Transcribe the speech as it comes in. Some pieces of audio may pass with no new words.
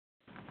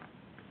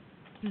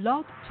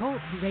Blog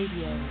Talk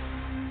Radio.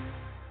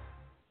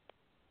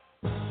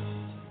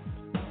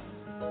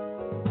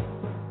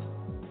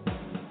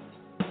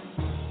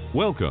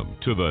 Welcome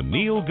to the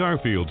Neil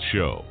Garfield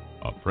Show,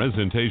 a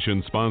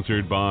presentation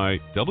sponsored by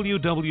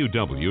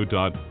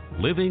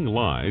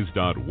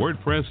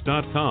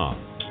www.livinglies.wordpress.com,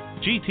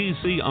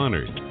 GTC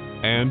Honored,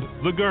 and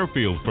The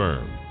Garfield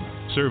Firm,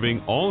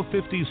 serving all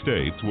 50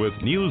 states with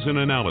news and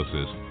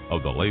analysis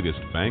of the latest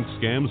bank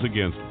scams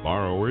against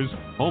borrowers,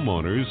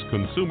 homeowners,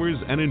 consumers,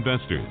 and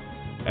investors,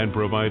 and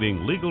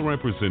providing legal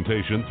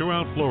representation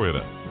throughout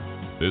Florida.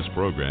 This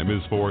program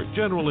is for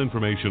general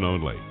information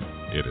only.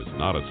 It is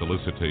not a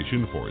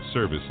solicitation for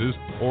services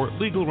or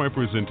legal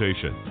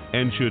representation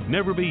and should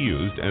never be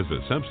used as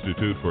a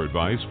substitute for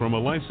advice from a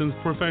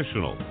licensed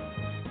professional.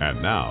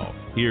 And now,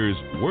 here's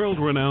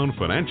world-renowned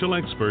financial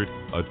expert,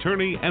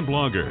 attorney, and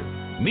blogger,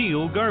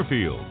 Neil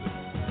Garfield.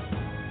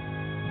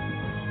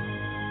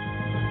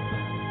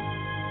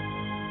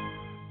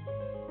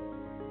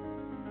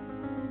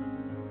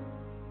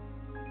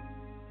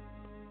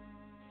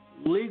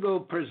 Legal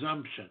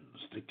presumptions,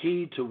 the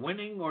key to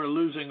winning or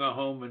losing a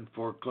home in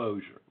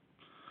foreclosure.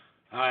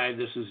 Hi,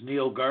 this is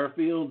Neil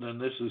Garfield,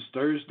 and this is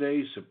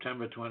Thursday,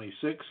 September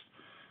 26th,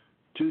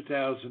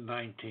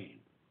 2019.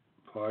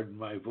 Pardon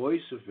my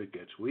voice if it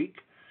gets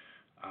weak.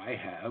 I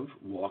have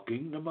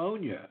walking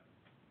pneumonia.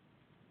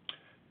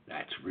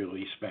 That's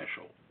really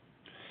special.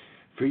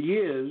 For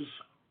years,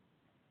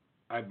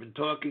 I've been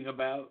talking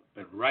about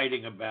and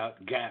writing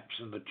about gaps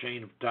in the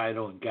chain of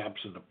title and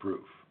gaps in the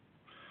proof.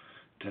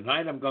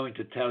 Tonight I'm going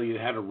to tell you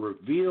how to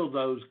reveal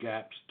those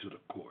gaps to the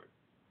court.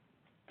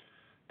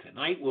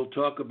 Tonight we'll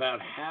talk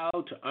about how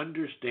to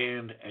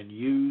understand and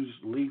use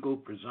legal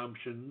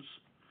presumptions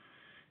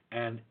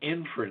and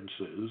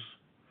inferences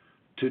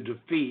to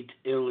defeat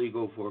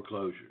illegal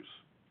foreclosures.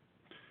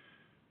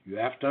 You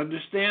have to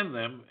understand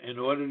them in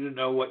order to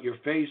know what you're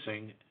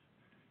facing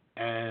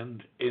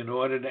and in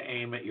order to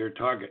aim at your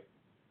target.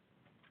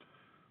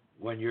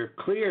 When you're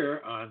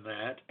clear on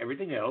that,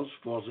 everything else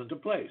falls into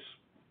place.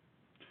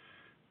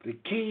 The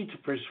key to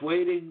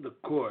persuading the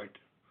court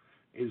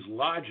is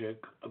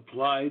logic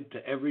applied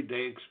to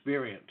everyday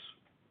experience.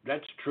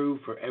 That's true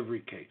for every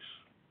case,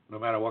 no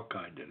matter what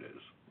kind it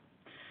is.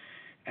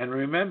 And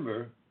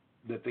remember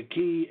that the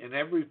key in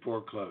every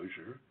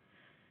foreclosure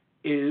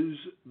is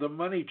the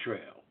money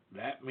trail.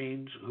 That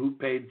means who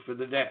paid for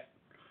the debt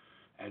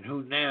and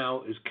who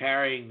now is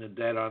carrying the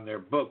debt on their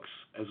books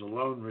as a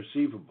loan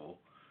receivable,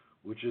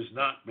 which has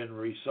not been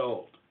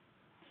resold.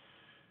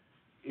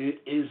 It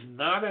is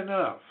not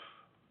enough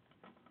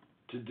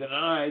to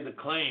deny the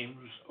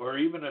claims or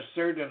even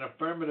assert an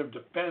affirmative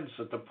defense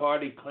that the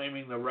party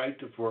claiming the right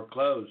to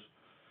foreclose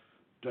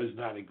does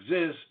not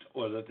exist,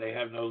 or that they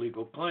have no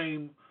legal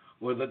claim,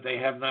 or that they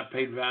have not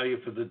paid value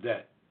for the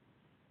debt.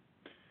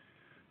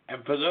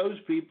 And for those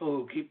people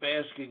who keep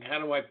asking, how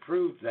do I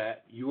prove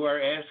that, you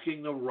are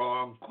asking the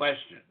wrong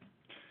question.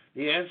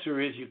 The answer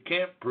is you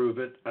can't prove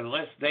it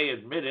unless they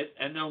admit it,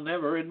 and they'll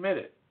never admit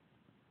it.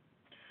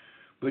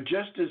 But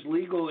just as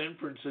legal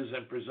inferences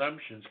and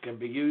presumptions can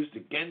be used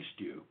against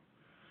you,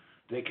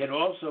 they can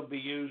also be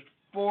used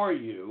for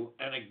you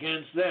and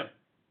against them.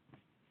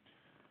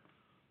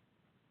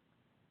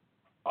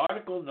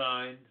 Article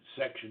 9,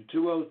 Section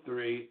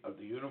 203 of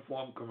the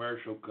Uniform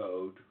Commercial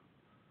Code,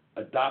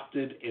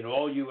 adopted in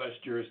all U.S.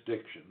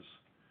 jurisdictions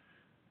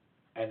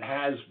and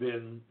has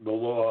been the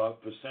law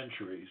for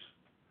centuries,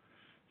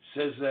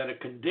 says that a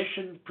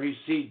condition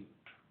precedent,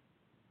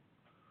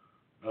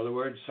 in other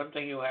words,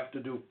 something you have to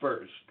do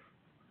first,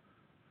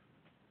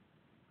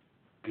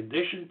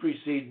 condition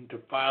precedent to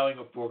filing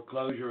a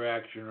foreclosure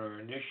action or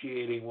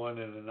initiating one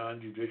in a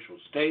non-judicial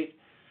state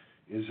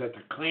is that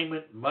the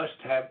claimant must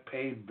have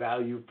paid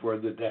value for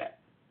the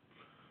debt,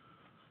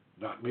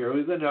 not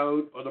merely the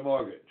note or the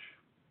mortgage.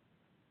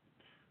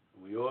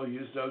 We all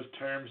use those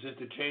terms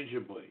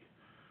interchangeably,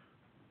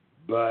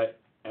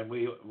 and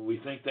we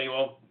think they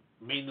all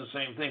mean the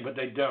same thing, but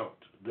they don't.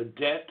 The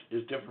debt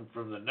is different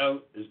from the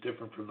note, is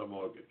different from the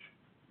mortgage.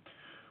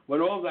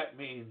 What all that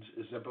means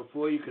is that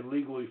before you can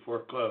legally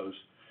foreclose,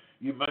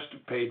 you must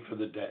have paid for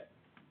the debt.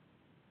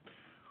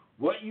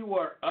 What you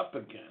are up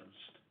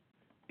against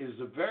is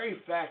the very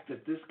fact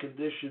that this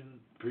condition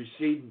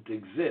precedent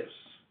exists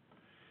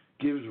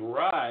gives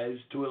rise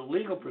to a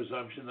legal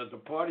presumption that the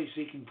party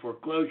seeking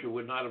foreclosure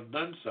would not have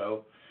done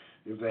so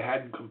if they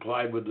hadn't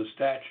complied with the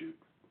statute,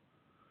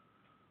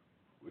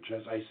 which,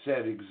 as I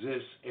said,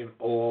 exists in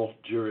all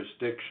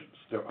jurisdictions.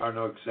 There are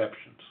no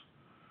exceptions.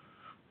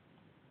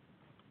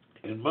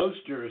 In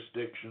most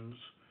jurisdictions,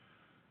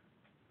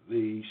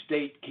 the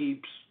state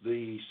keeps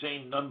the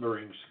same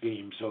numbering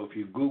scheme. So if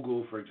you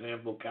Google, for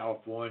example,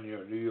 California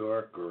or New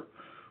York or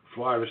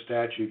Florida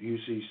statute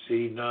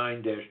UCC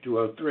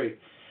 9-203,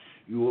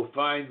 you will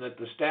find that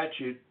the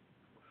statute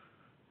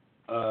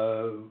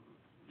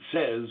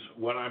says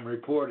what I'm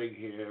reporting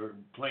here,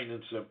 plain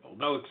and simple,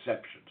 no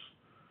exceptions.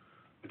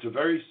 It's a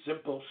very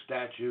simple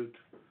statute,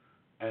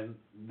 and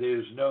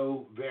there's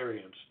no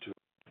variance to it.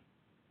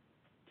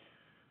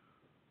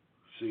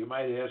 So you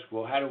might ask,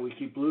 well, how do we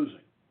keep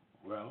losing?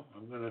 Well,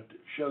 I'm going to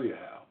show you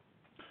how.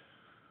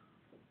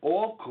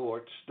 All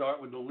courts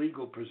start with the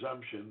legal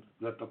presumption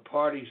that the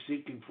party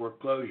seeking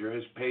foreclosure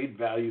has paid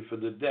value for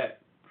the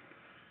debt,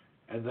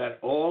 and that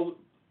all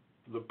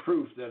the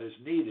proof that is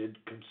needed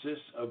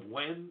consists of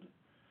when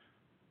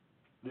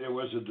there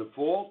was a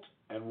default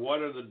and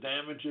what are the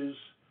damages,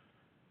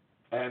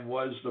 and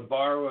was the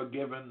borrower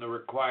given the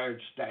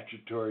required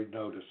statutory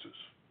notices.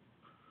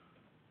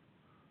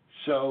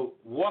 So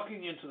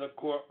walking into the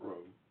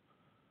courtroom,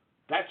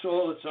 that's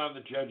all that's on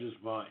the judge's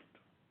mind.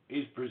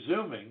 He's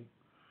presuming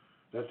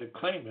that the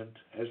claimant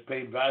has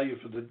paid value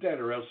for the debt,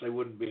 or else they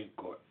wouldn't be in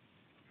court.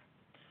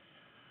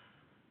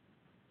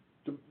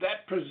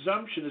 That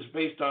presumption is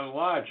based on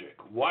logic.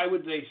 Why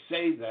would they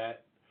say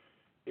that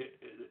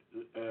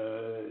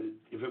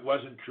if it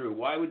wasn't true?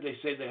 Why would they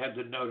say they had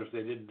the note if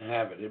they didn't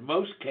have it? In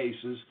most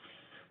cases,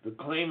 the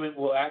claimant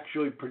will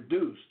actually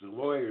produce, the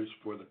lawyers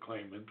for the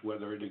claimant,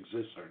 whether it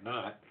exists or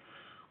not,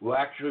 will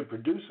actually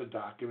produce a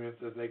document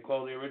that they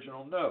call the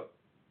original note.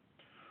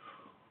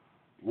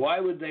 Why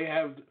would they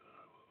have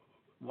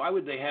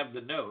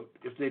the note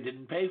if they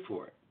didn't pay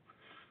for it?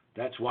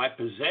 That's why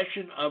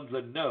possession of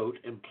the note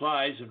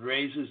implies and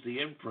raises the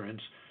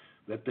inference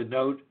that the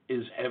note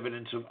is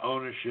evidence of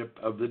ownership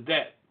of the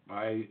debt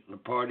by the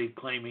party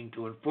claiming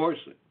to enforce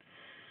it.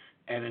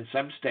 And in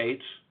some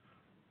states,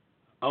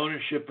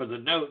 ownership of the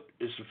note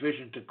is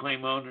sufficient to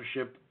claim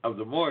ownership of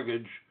the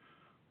mortgage,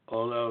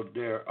 although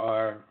there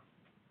are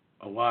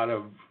a lot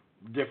of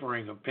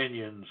differing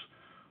opinions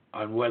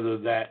on whether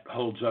that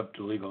holds up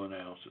to legal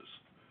analysis.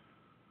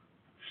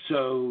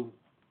 So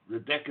the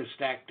deck is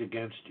stacked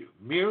against you.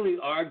 Merely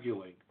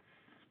arguing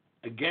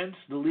against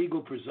the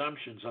legal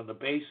presumptions on the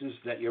basis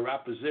that your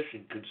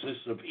opposition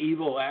consists of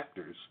evil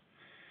actors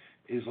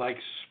is like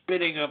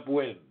spitting up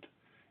wind.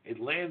 It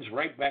lands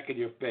right back in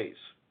your face.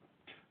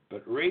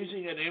 But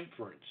raising an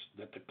inference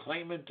that the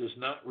claimant is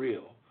not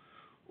real,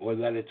 or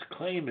that its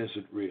claim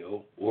isn't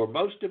real, or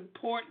most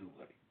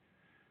importantly,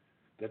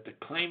 that the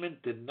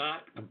claimant did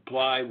not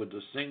comply with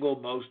the single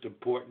most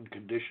important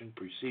condition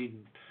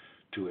preceding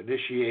to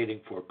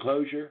initiating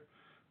foreclosure,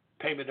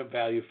 payment of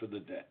value for the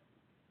debt.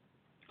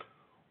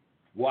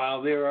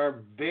 While there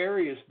are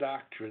various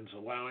doctrines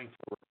allowing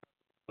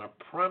for a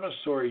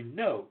promissory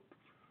note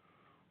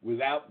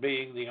without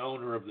being the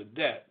owner of the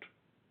debt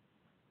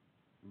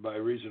by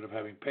reason of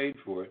having paid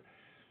for it,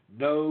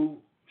 no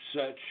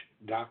such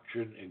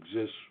doctrine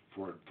exists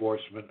for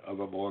enforcement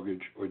of a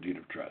mortgage or deed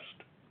of trust.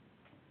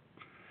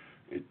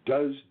 It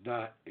does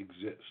not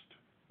exist.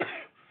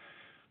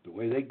 The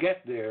way they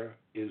get there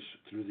is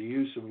through the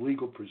use of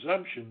legal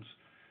presumptions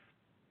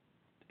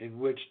in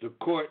which the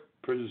court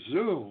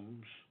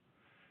presumes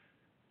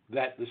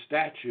that the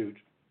statute,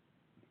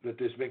 that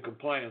there's been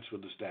compliance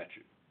with the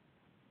statute.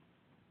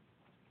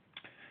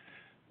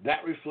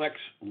 That reflects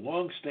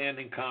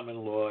long-standing common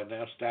law and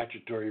now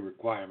statutory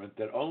requirement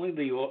that only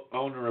the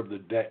owner of the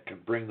debt can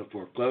bring the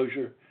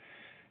foreclosure,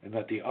 and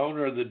that the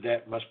owner of the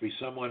debt must be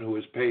someone who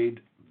has paid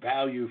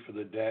value for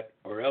the debt,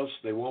 or else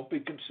they won't be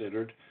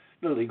considered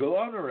the legal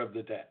owner of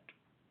the debt.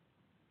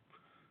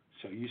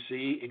 So you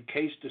see in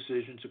case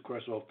decisions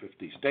across all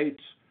 50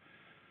 states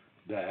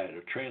that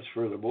a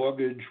transfer of the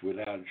mortgage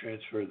without a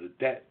transfer of the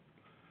debt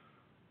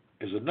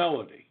is a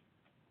nullity.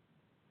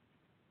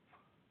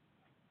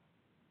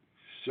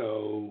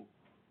 So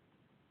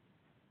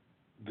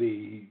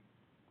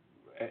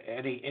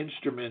any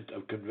instrument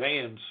of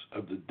conveyance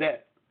of the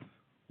debt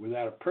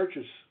without a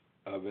purchase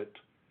of it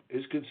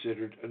is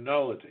considered a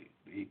nullity.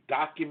 The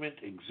document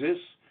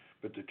exists,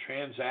 but the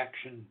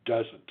transaction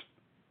doesn't.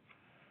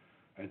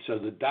 And so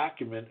the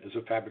document is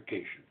a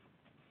fabrication.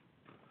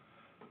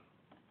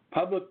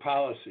 Public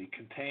policy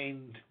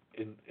contained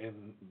in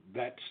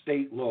that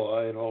state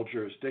law in all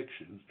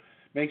jurisdictions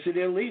makes it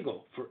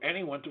illegal for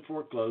anyone to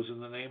foreclose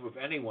in the name of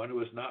anyone who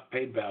has not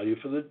paid value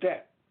for the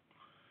debt.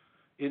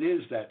 It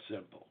is that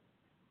simple.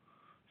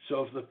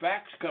 So if the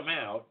facts come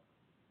out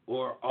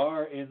or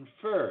are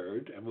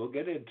inferred, and we'll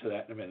get into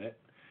that in a minute,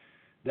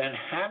 then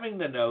having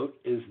the note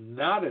is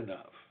not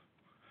enough.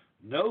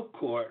 No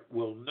court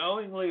will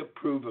knowingly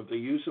approve of the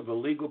use of a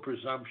legal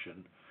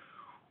presumption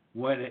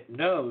when it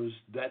knows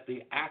that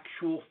the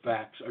actual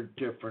facts are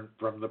different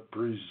from the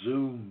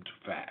presumed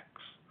facts.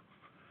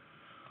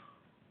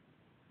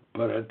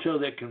 But until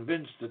they're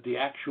convinced that the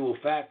actual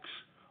facts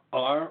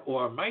are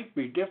or might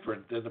be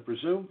different than the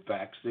presumed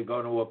facts, they're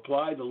going to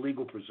apply the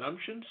legal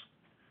presumptions,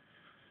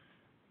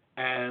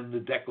 and the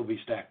deck will be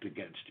stacked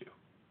against you.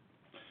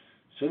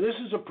 So this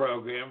is a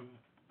program,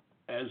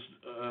 as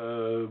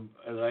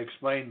I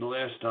explained the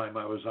last time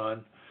I was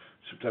on,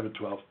 September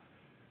 12th,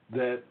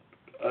 that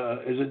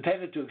is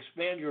intended to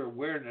expand your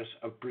awareness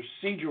of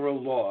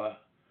procedural law,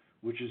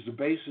 which is the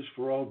basis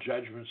for all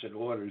judgments and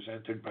orders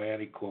entered by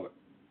any court.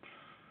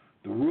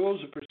 The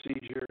rules of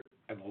procedure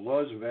and the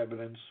laws of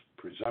evidence,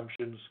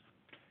 presumptions,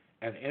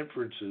 and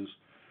inferences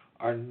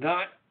are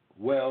not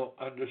well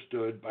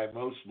understood by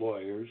most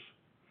lawyers,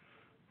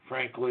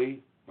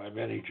 frankly, by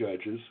many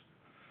judges,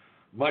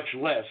 much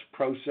less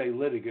pro se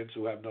litigants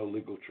who have no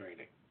legal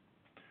training.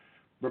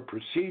 But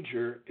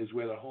procedure is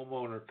where the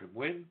homeowner can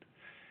win,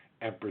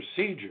 and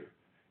procedure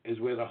is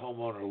where the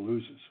homeowner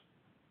loses.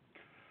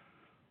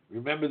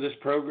 Remember, this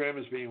program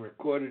is being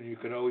recorded, and you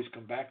can always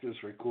come back to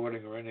this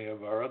recording or any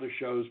of our other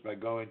shows by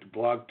going to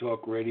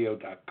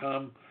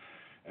blogtalkradio.com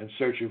and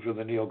searching for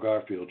The Neil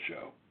Garfield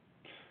Show.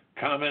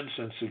 Comments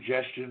and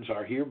suggestions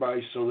are hereby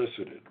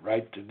solicited.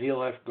 Write to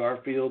Neil F.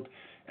 Garfield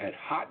at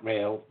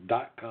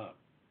hotmail.com.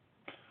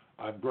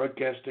 I'm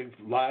broadcasting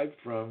live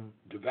from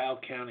Duval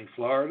County,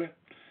 Florida,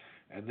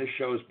 and this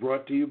show is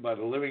brought to you by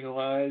the Living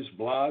Lies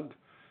blog,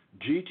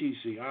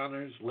 GTC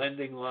Honors,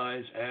 Lending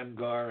Lies,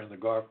 AmGar, and the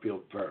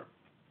Garfield Firm.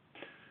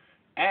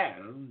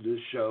 And this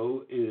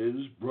show is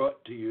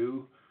brought to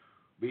you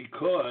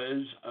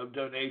because of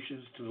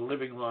donations to the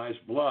Living Lies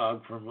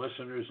blog from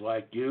listeners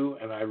like you,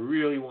 and I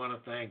really want to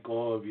thank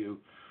all of you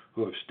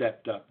who have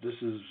stepped up. This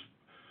has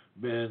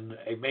been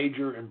a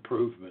major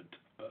improvement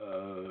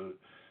in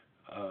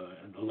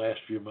the last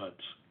few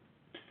months.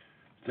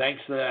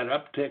 Thanks to that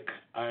uptick,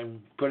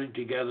 I'm putting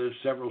together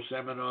several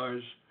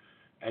seminars,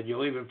 and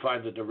you'll even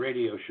find that the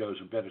radio shows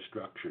are better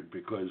structured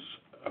because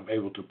I'm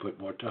able to put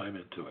more time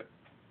into it.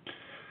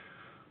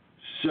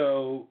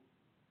 So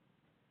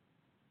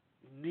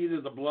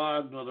neither the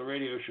blog nor the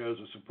radio shows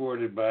are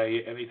supported by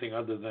anything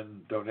other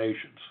than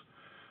donations.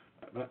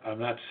 I'm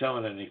not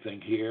selling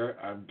anything here.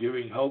 I'm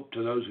giving hope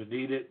to those who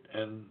need it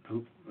and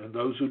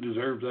those who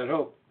deserve that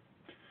hope.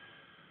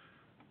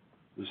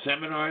 The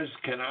seminars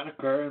cannot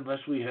occur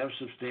unless we have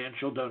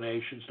substantial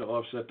donations to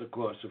offset the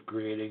cost of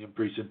creating and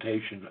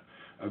presentation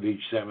of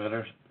each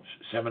seminar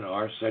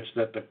such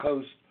that the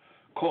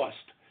cost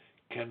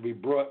can be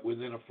brought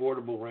within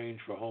affordable range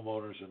for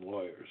homeowners and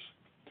lawyers.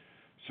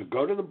 So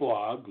go to the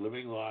blog,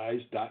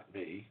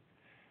 livinglies.me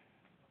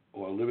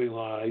or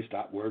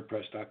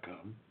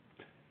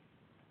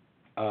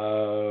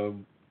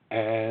livinglies.wordpress.com,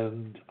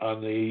 and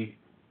on the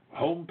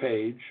home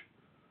page,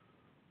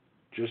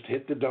 just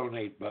hit the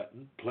donate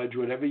button, pledge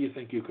whatever you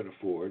think you can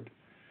afford.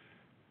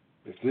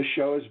 If this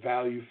show is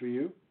value for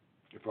you,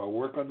 if our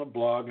work on the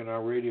blog and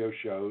our radio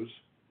shows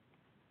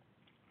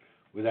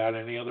without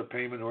any other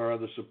payment or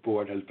other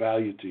support has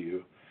value to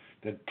you,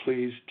 then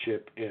please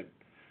chip in.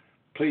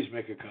 Please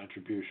make a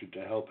contribution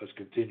to help us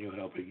continue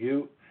helping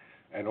you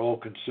and all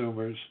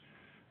consumers.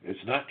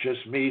 It's not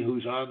just me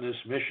who's on this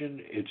mission,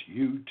 it's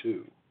you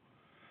too.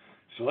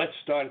 So let's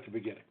start at the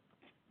beginning.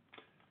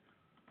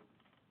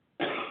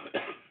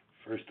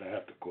 First, I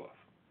have to cough.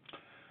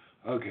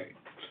 Okay.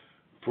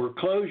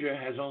 Foreclosure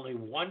has only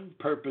one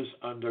purpose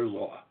under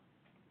law,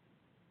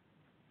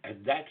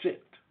 and that's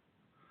it.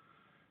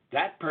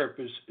 That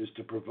purpose is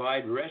to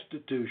provide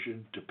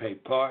restitution to pay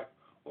part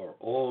or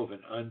all of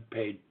an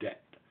unpaid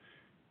debt.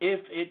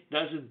 If it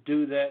doesn't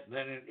do that,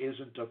 then it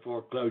isn't a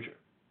foreclosure.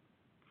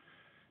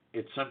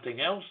 It's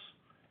something else,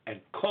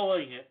 and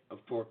calling it a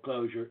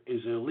foreclosure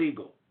is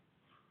illegal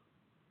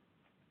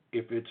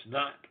if it's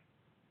not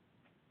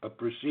a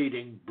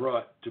proceeding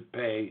brought to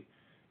pay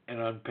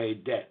an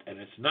unpaid debt. And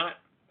it's not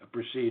a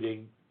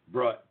proceeding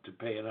brought to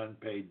pay an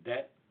unpaid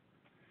debt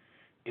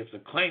if the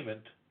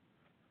claimant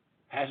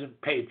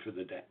hasn't paid for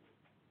the debt.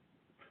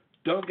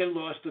 Don't get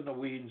lost in the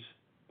weeds.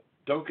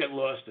 Don't get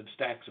lost in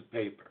stacks of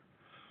paper.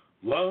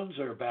 Loans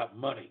are about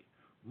money.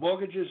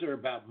 Mortgages are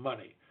about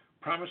money.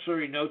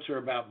 Promissory notes are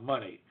about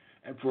money.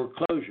 And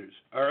foreclosures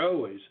are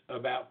always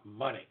about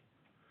money.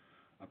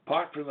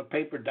 Apart from the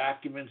paper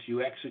documents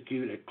you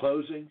execute at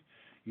closing,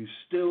 you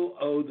still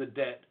owe the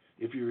debt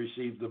if you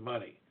receive the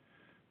money.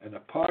 And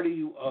the party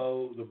you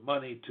owe the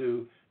money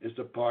to is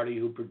the party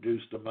who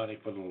produced the money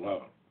for the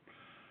loan.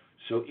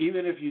 So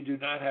even if you do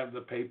not have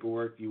the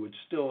paperwork, you would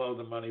still owe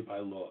the money by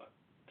law.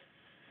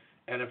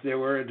 And if there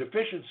were a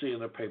deficiency in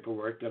the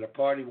paperwork that a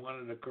party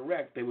wanted to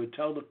correct, they would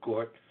tell the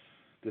court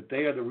that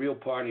they are the real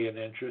party in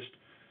interest,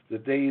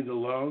 that they either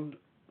loaned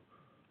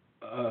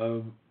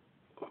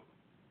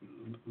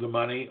the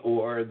money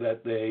or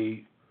that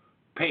they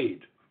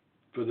paid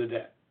for the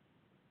debt.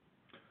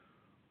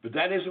 But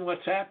that isn't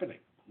what's happening.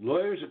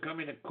 Lawyers are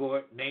coming to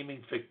court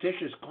naming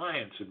fictitious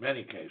clients in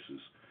many cases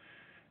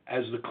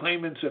as the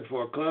claimants in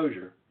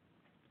foreclosure,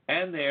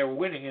 and they're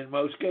winning in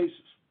most cases.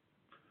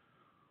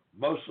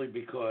 Mostly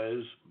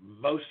because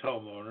most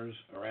homeowners,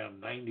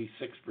 around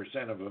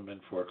 96% of them in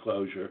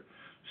foreclosure,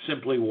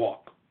 simply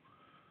walk.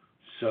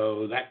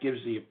 So that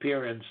gives the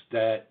appearance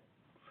that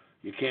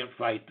you can't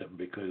fight them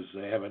because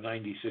they have a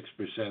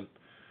 96%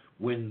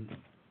 win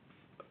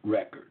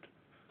record.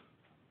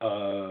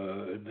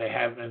 And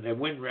their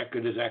win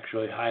record is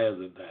actually higher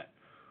than that.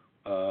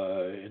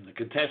 In the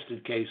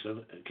contested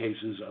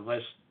cases,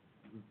 unless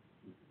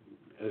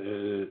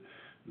the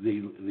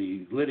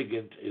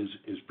litigant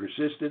is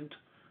persistent,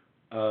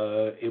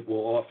 it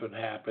will often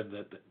happen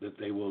that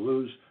they will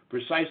lose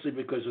precisely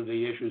because of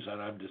the issues that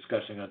I'm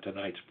discussing on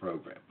tonight's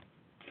program.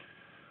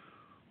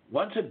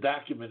 Once a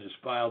document is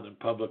filed in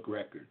public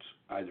records,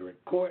 either in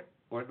court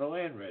or in the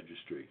land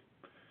registry,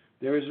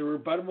 there is a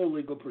rebuttable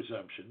legal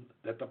presumption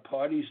that the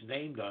parties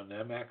named on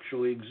them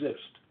actually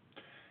exist,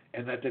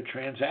 and that the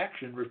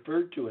transaction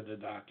referred to in the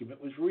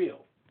document was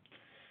real.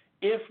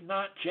 If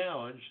not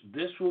challenged,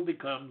 this will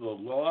become the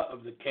law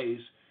of the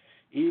case,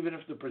 even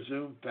if the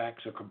presumed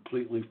facts are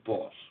completely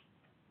false.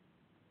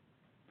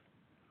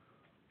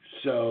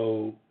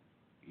 So,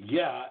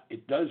 yeah,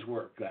 it does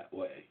work that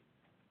way.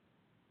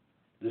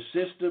 The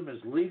system is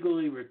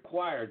legally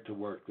required to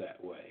work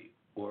that way,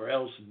 or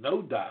else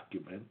no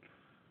document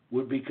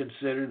would be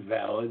considered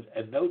valid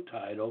and no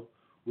title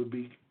would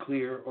be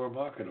clear or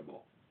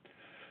marketable.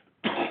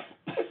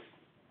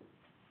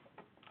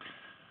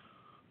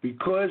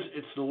 Because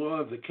it's the law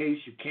of the case,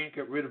 you can't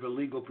get rid of a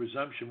legal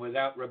presumption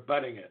without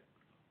rebutting it,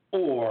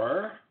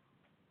 or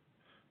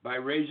by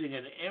raising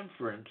an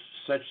inference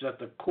such that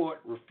the court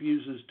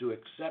refuses to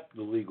accept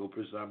the legal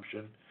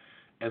presumption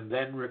and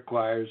then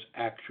requires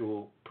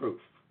actual proof.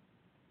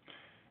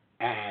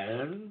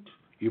 And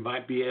you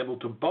might be able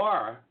to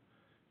bar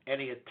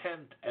any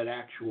attempt at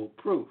actual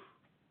proof,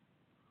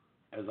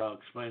 as I'll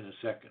explain in a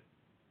second.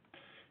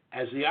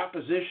 As the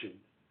opposition,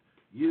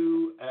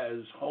 you as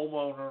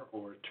homeowner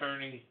or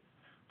attorney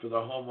for the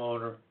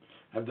homeowner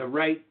have the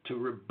right to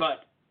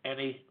rebut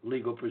any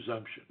legal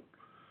presumption.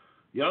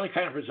 The only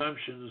kind of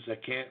presumptions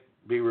that can't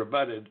be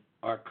rebutted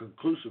are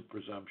conclusive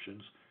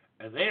presumptions,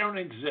 and they don't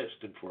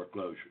exist in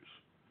foreclosures.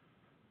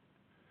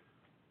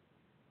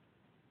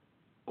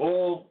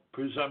 All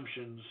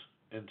presumptions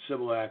in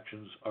civil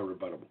actions are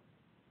rebuttable.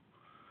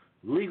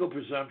 Legal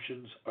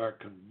presumptions are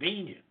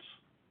convenience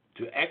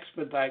to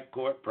expedite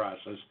court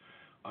process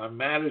on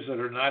matters that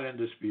are not in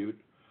dispute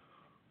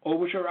or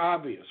which are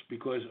obvious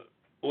because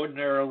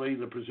ordinarily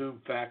the presumed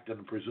fact and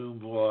the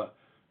presumed law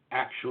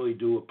actually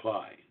do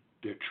apply.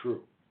 They're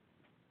true.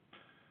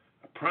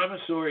 A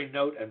promissory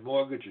note and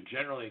mortgage are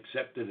generally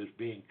accepted as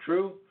being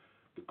true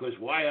because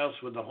why else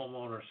would the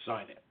homeowner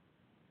sign it?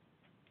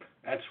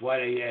 That's why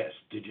they ask,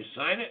 did you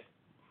sign it?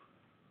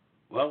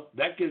 Well,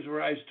 that gives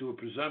rise to a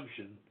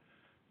presumption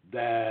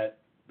that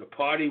the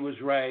party was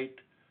right,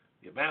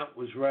 the amount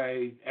was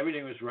right,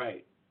 everything was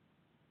right.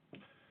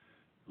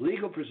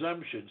 Legal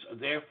presumptions are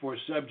therefore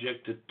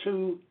subject to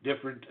two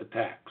different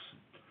attacks,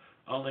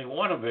 only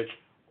one of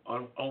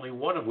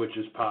which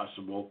is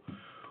possible,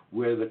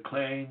 where the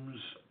claims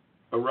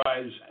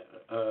arise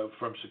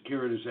from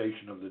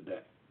securitization of the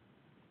debt.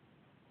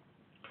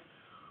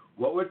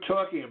 What we're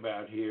talking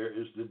about here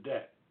is the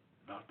debt,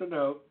 not the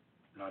note,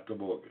 not the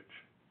mortgage.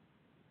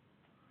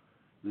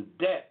 The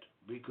debt,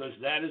 because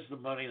that is the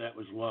money that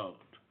was loaned.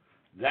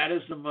 That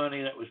is the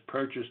money that was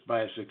purchased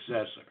by a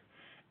successor.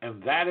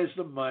 And that is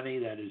the money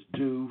that is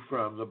due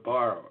from the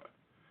borrower.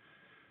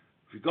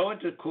 If you go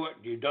into court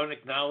and you don't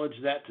acknowledge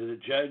that to the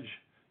judge,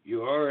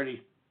 you're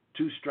already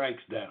 2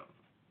 strikes down.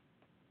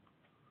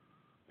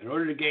 In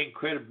order to gain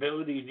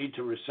credibility, you need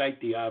to recite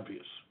the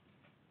obvious.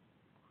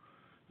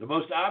 The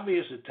most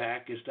obvious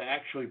attack is to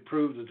actually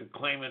prove that the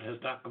claimant has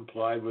not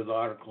complied with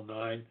Article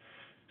 9,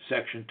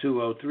 Section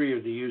 203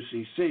 of the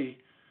UCC,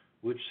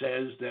 which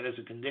says that as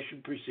a condition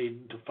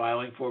preceding to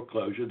filing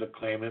foreclosure, the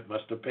claimant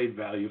must have paid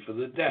value for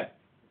the debt.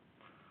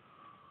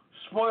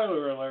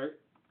 Spoiler alert,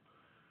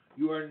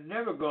 you are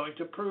never going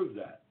to prove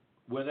that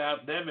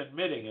without them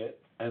admitting it,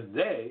 and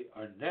they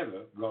are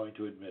never going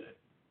to admit it.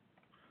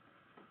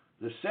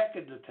 The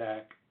second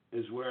attack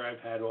is where I've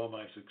had all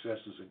my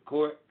successes in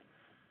court,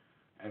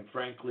 and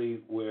frankly,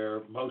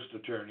 where most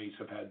attorneys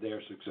have had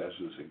their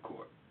successes in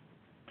court.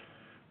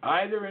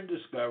 Either in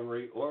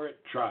discovery or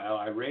at trial,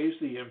 I raise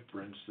the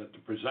inference that the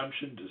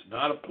presumption does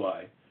not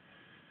apply,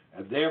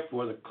 and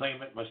therefore the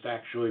claimant must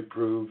actually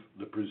prove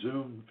the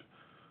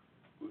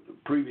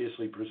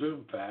previously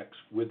presumed facts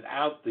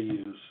without the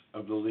use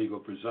of the legal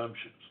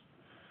presumptions.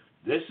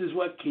 This is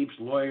what keeps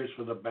lawyers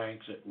for the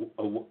banks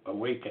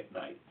awake at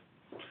night.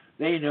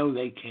 They know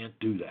they can't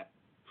do that.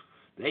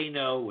 They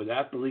know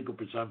without the legal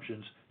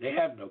presumptions, they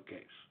have no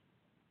case.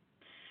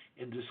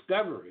 In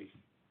discovery,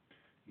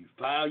 you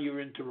file your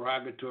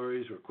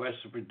interrogatories,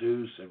 requests to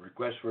produce, and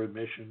requests for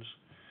admissions,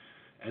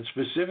 and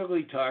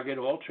specifically target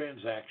all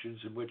transactions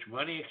in which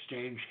money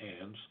exchanged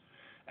hands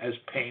as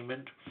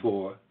payment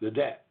for the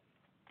debt.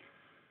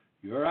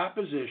 Your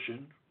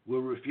opposition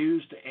will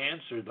refuse to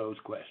answer those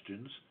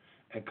questions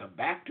and come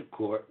back to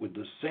court with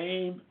the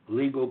same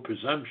legal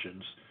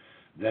presumptions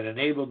that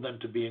enabled them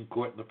to be in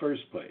court in the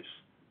first place.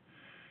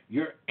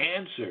 Your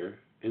answer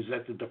is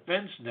that the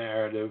defense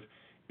narrative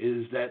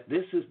is that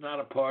this is not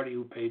a party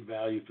who paid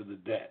value for the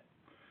debt.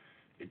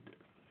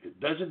 It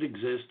doesn't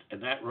exist,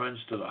 and that runs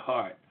to the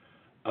heart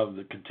of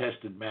the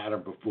contested matter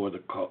before the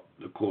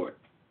court.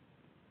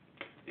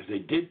 If they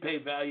did pay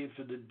value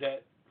for the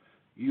debt,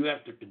 you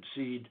have to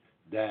concede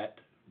that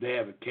they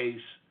have a case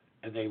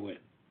and they win.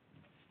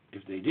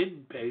 If they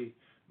didn't pay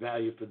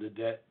value for the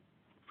debt,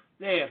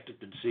 they have to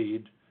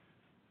concede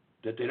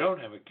that they don't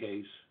have a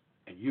case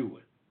and you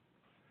win.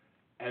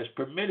 As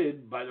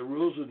permitted by the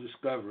rules of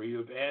discovery, you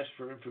have asked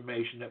for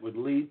information that would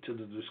lead to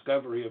the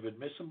discovery of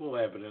admissible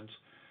evidence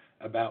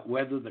about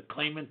whether the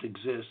claimant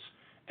exists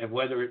and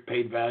whether it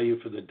paid value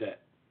for the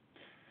debt.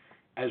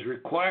 As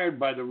required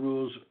by the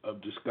rules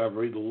of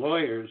discovery, the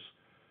lawyers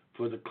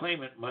for the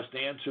claimant must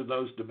answer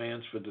those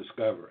demands for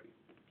discovery.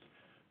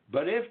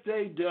 But if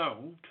they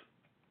don't,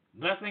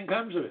 Nothing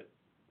comes of it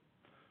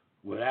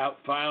without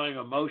filing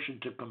a motion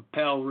to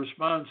compel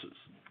responses.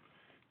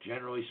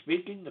 Generally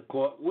speaking, the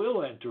court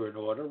will enter an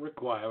order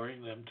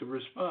requiring them to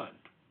respond.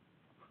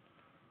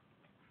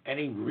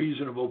 Any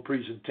reasonable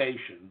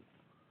presentation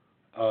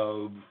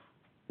of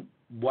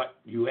what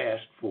you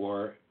asked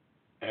for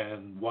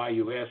and why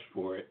you asked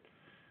for it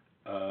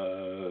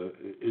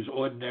is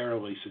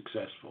ordinarily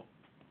successful.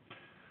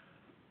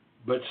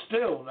 But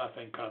still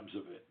nothing comes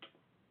of it.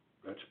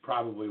 That's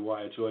probably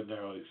why it's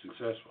ordinarily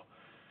successful.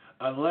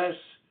 Unless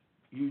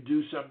you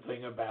do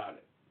something about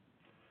it.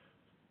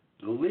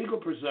 The legal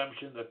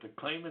presumption that the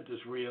claimant is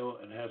real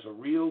and has a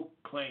real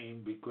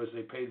claim because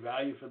they paid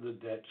value for the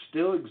debt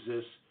still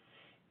exists,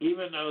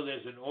 even though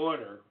there's an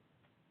order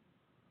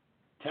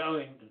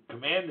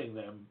commanding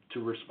them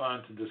to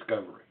respond to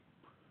discovery.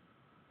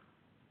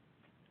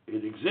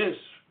 It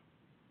exists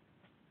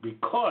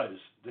because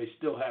they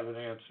still haven't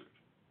answered.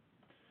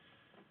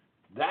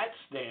 That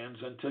stands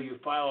until you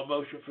file a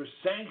motion for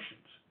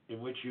sanctions, in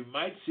which you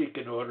might seek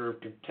an order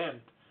of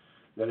contempt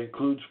that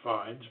includes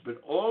fines, but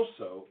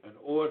also an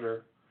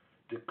order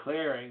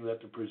declaring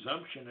that the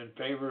presumption in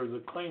favor of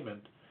the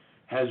claimant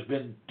has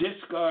been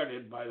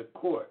discarded by the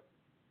court,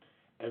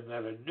 and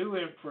that a new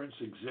inference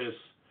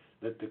exists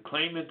that the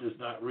claimant is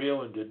not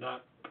real and did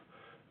not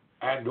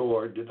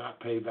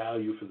pay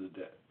value for the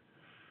debt.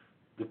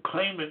 The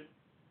claimant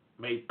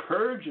may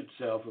purge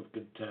itself of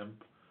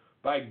contempt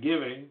by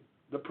giving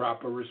the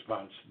proper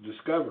response to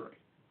discovery.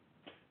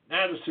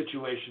 Now the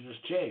situation has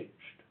changed.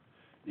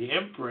 The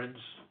inference,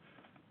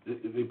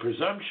 the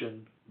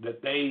presumption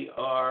that they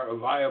are a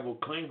viable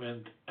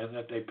claimant and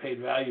that they paid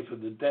value for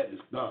the debt is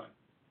gone.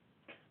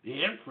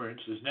 The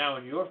inference is now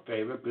in your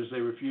favor because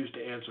they refuse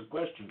to answer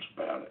questions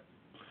about it.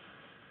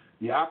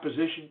 The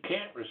opposition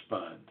can't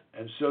respond,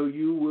 and so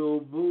you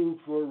will move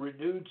for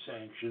renewed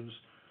sanctions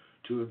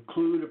to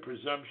include a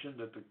presumption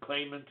that the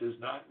claimant is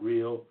not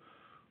real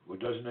or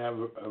doesn't have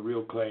a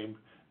real claim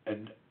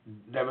and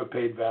never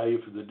paid value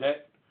for the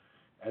debt,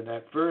 and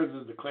that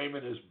further the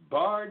claimant is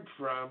barred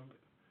from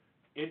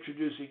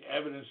introducing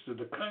evidence to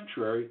the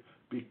contrary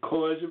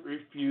because it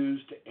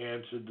refused to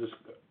answer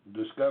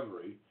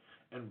discovery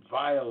and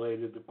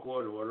violated the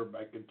court order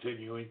by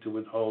continuing to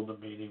withhold a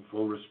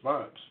meaningful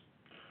response.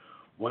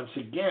 Once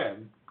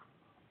again,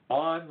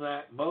 on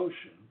that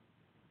motion,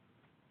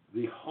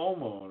 the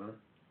homeowner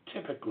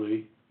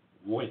typically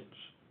wins.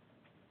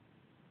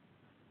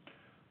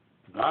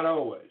 Not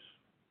always.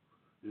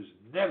 There's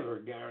never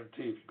a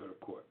guarantee if you go to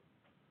court.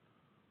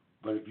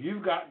 But if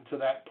you've gotten to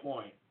that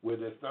point where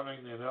they're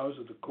thumbing their nose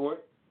at the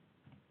court,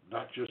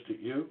 not just at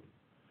you,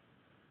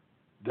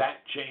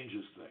 that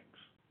changes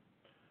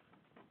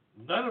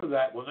things. None of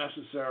that will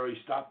necessarily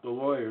stop the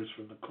lawyers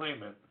from the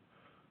claimant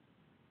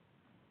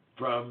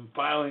from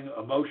filing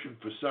a motion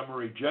for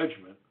summary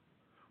judgment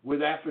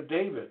with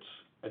affidavits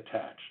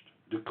attached,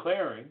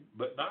 declaring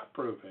but not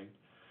proving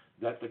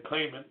that the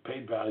claimant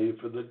paid value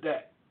for the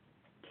debt.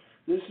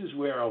 This is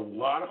where a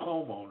lot of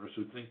homeowners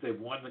who think they've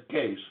won the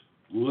case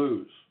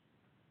lose.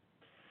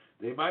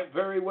 They might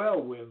very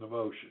well win the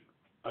motion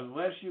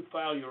unless you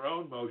file your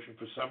own motion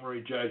for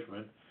summary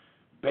judgment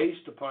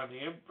based upon the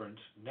inference,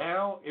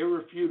 now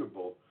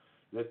irrefutable,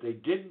 that they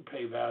didn't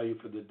pay value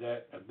for the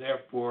debt and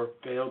therefore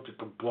failed to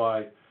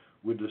comply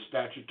with the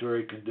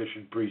statutory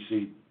condition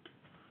precedent.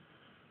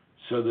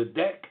 So the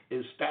deck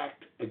is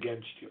stacked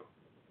against you,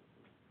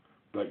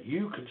 but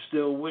you can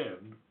still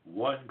win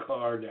one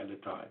card at a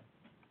time.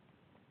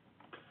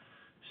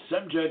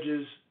 Some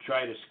judges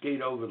try to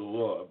skate over the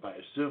law by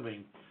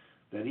assuming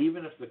that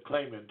even if the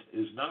claimant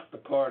is not the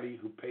party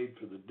who paid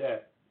for the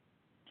debt,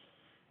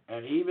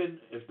 and even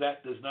if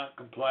that does not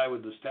comply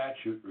with the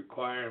statute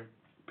requiring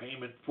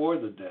payment for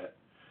the debt,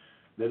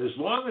 that as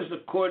long as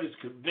the court is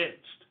convinced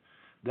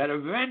that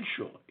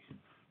eventually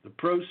the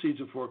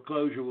proceeds of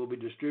foreclosure will be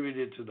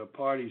distributed to the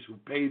parties who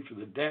paid for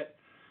the debt,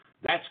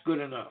 that's good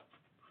enough.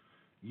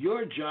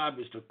 Your job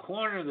is to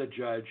corner the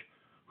judge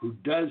who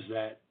does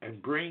that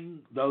and bring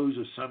those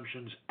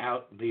assumptions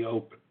out in the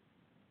open.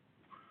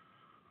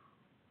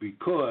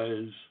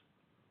 Because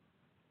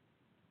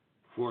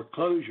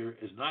foreclosure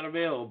is not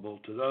available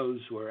to those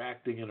who are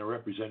acting in a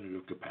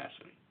representative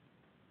capacity.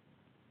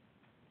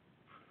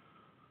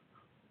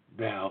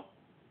 Now,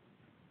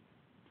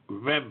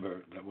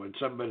 remember that when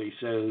somebody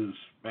says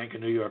Bank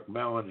of New York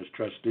Mellon is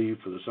trustee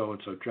for the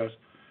so-and-so trust,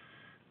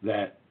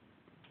 that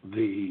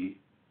the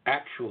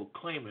actual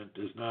claimant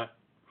is not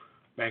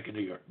Bank of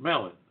New York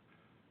Mellon.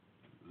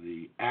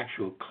 The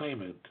actual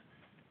claimant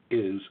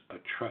is a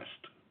trust,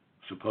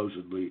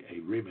 supposedly a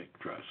REMIC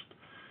trust,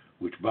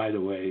 which, by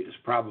the way, is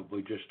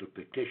probably just a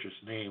fictitious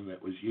name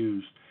that was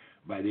used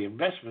by the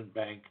investment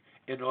bank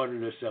in order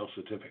to sell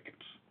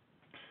certificates.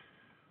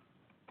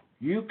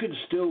 You can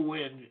still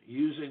win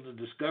using the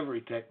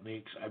discovery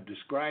techniques I've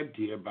described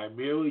here by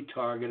merely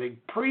targeting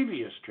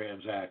previous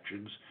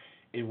transactions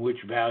in which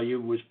value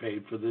was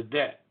paid for the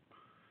debt.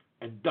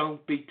 And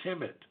don't be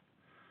timid.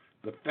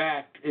 The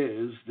fact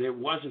is there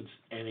wasn't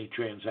any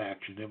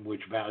transaction in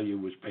which value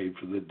was paid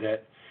for the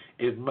debt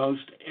in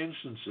most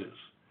instances.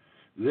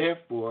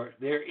 Therefore,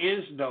 there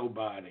is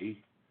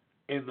nobody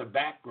in the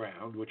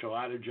background, which a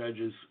lot of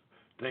judges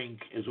think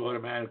is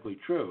automatically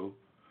true,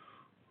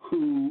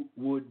 who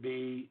would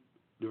be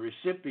the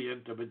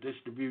recipient of a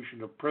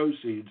distribution of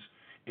proceeds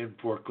in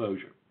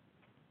foreclosure.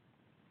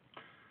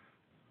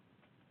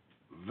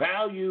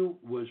 Value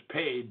was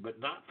paid, but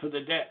not for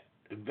the debt.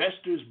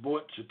 Investors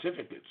bought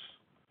certificates,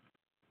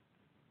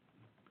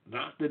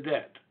 not the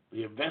debt.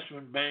 The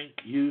investment bank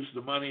used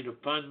the money to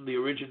fund the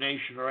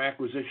origination or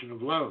acquisition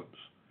of loans.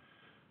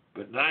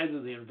 But neither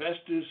the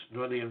investors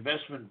nor the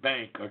investment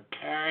bank are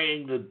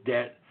carrying the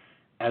debt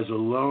as a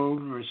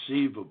loan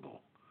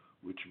receivable,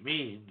 which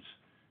means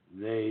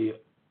they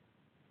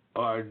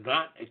are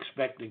not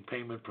expecting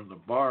payment from the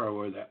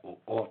borrower that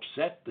will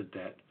offset the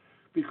debt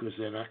because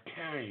they're not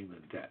carrying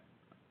the debt.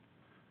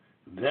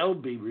 They'll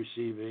be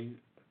receiving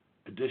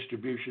a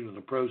distribution of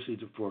the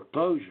proceeds of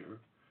foreclosure,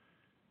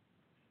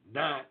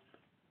 not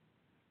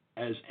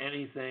as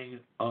anything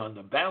on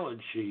the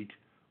balance sheet,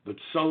 but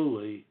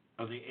solely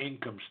on the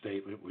income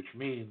statement, which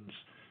means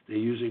they're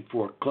using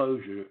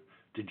foreclosure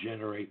to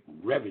generate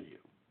revenue,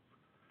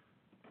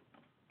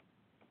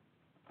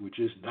 which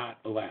is not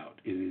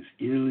allowed. It is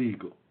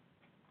illegal.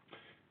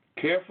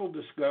 Careful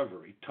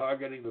discovery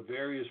targeting the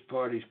various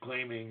parties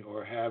claiming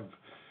or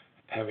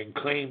having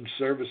claimed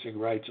servicing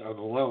rights on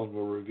the loan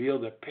will reveal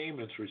that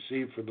payments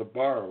received from the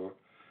borrower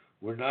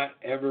were not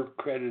ever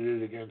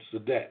credited against the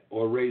debt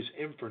or raise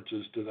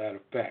inferences to that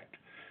effect,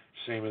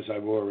 same as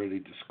I've already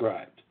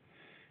described.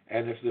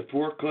 And if the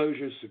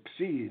foreclosure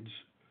succeeds,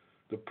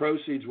 the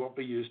proceeds won't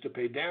be used to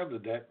pay down the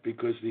debt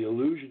because the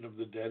illusion of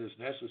the debt is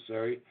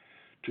necessary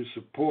to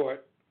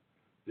support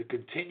the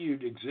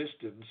continued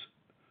existence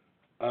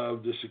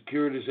of the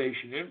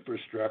securitization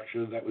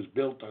infrastructure that was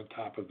built on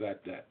top of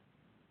that debt.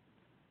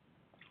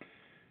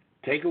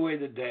 Take away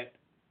the debt,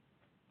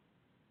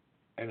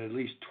 and at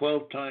least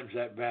 12 times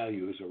that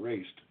value is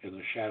erased in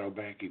the shadow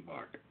banking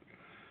market.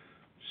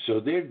 So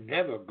they're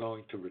never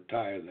going to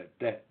retire that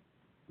debt,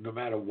 no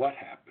matter what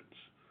happens.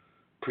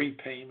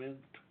 Prepayment,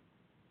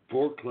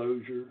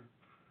 foreclosure,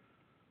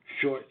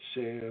 short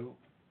sale,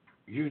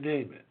 you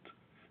name it.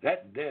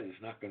 That debt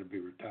is not going to be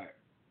retired.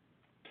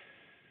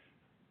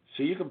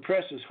 So you can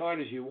press as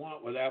hard as you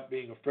want without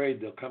being afraid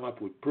they'll come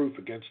up with proof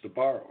against the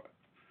borrower.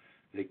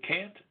 They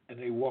can't and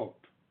they won't.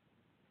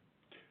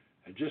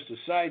 And just a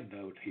side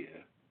note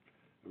here,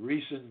 a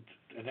recent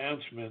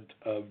announcement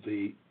of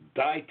the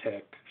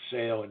Ditech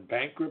sale in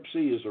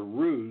bankruptcy is a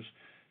ruse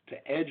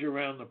to edge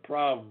around the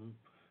problem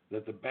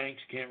that the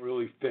banks can't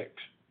really fix,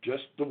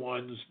 just the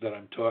ones that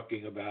I'm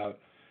talking about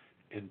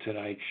in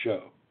tonight's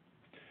show.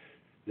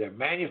 They're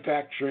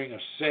manufacturing a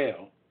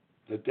sale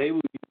that they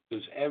will use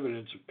as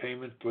evidence of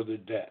payment for the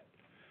debt.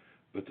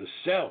 But the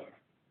seller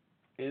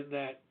in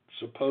that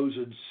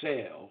supposed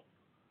sale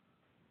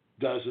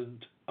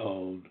doesn't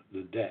own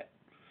the debt.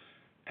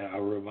 And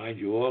I'll remind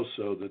you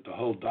also that the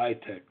whole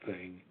Ditech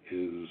thing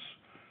is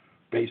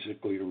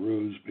basically a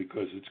ruse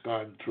because it's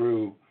gone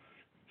through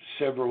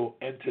several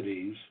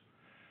entities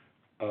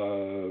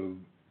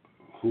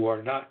who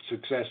are not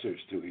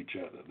successors to each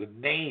other. The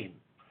name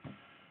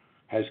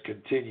has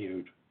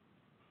continued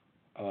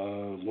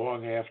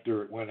long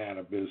after it went out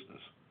of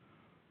business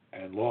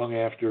and long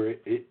after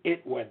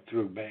it went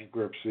through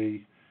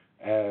bankruptcy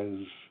as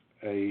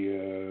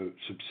a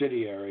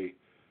subsidiary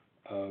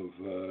of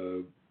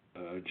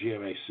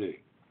GMAC.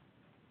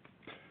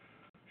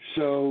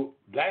 So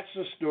that's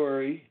the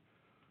story.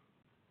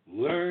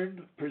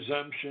 Learn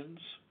presumptions,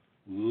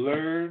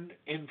 learn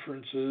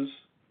inferences,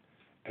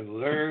 and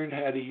learn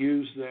how to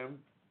use them.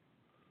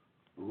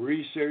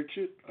 Research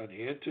it on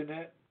the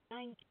internet.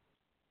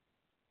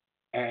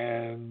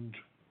 And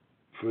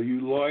for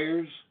you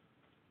lawyers,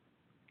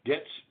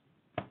 get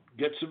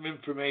some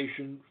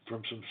information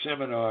from some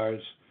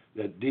seminars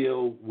that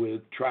deal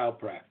with trial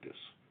practice.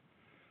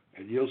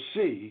 And you'll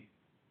see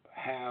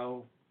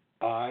how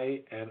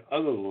I and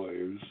other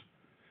lawyers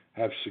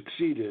have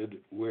succeeded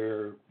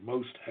where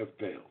most have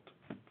failed.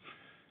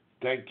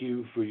 Thank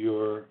you for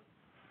your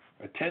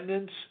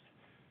attendance,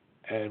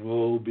 and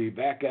we'll be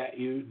back at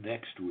you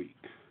next week.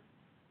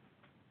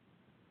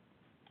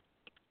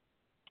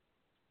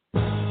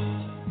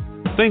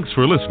 Thanks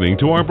for listening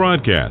to our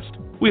broadcast.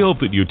 We hope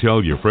that you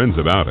tell your friends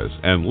about us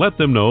and let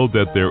them know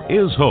that there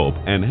is hope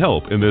and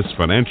help in this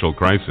financial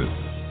crisis.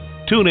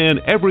 Tune in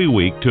every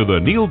week to The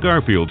Neil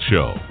Garfield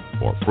Show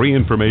for free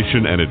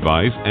information and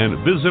advice,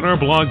 and visit our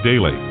blog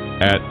daily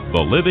at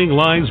The Living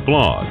Lies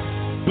blog.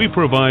 We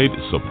provide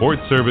support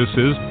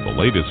services, the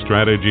latest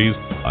strategies,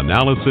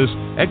 analysis,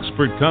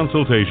 expert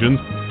consultations,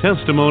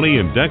 testimony,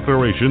 and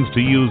declarations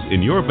to use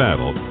in your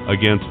battle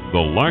against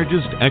the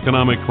largest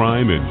economic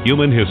crime in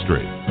human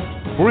history.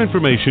 For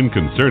information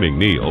concerning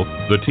Neil,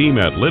 the team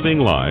at Living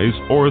Lies,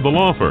 or the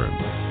law firm,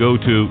 go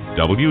to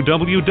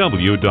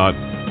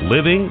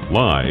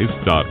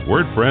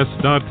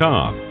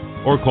www.livinglies.wordpress.com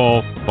or call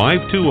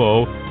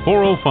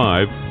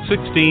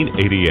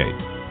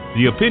 520-405-1688.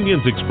 The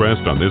opinions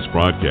expressed on this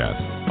broadcast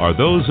are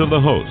those of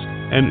the host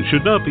and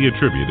should not be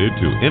attributed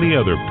to any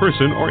other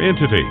person or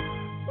entity.